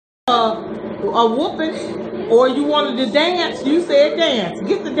A whooping. Or you wanted to dance. You said dance.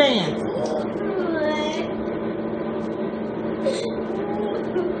 Get the dance.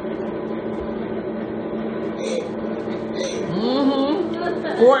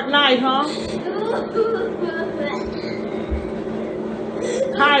 Fortnite, huh?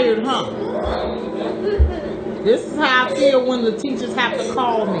 Tired, huh? This is how I feel when the teachers have to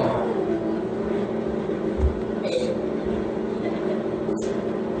call me.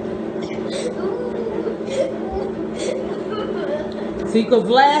 See, because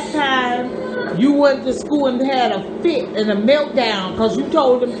last time you went to school and had a fit and a meltdown because you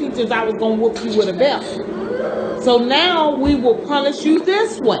told them teachers I was going to whoop you with a belt. So now we will punish you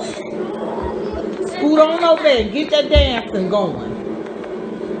this way. Scoot on over there and get that dancing going.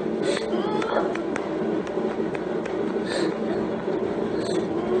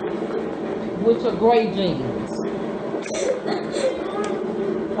 With your gray jeans.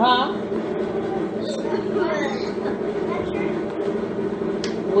 Huh?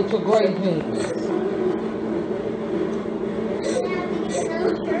 With your gray jeans.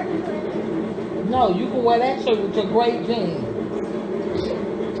 No, you can wear that shirt with your gray jeans.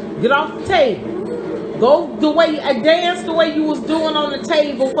 Get off the table. Go the way, dance the way you was doing on the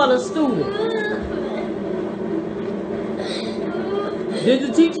table for the students. Did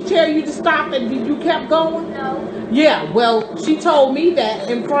the teacher tell you to stop and you kept going? No. Yeah, well, she told me that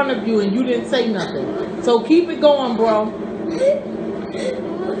in front of you and you didn't say nothing. So keep it going, bro.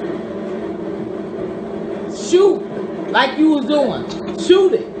 Shoot like you was doing.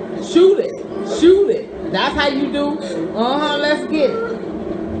 Shoot it. Shoot it. Shoot it. That's how you do. Let's get it.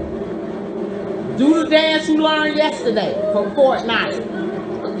 Do the dance you learned yesterday from Fortnite.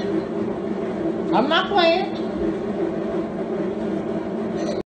 I'm not playing.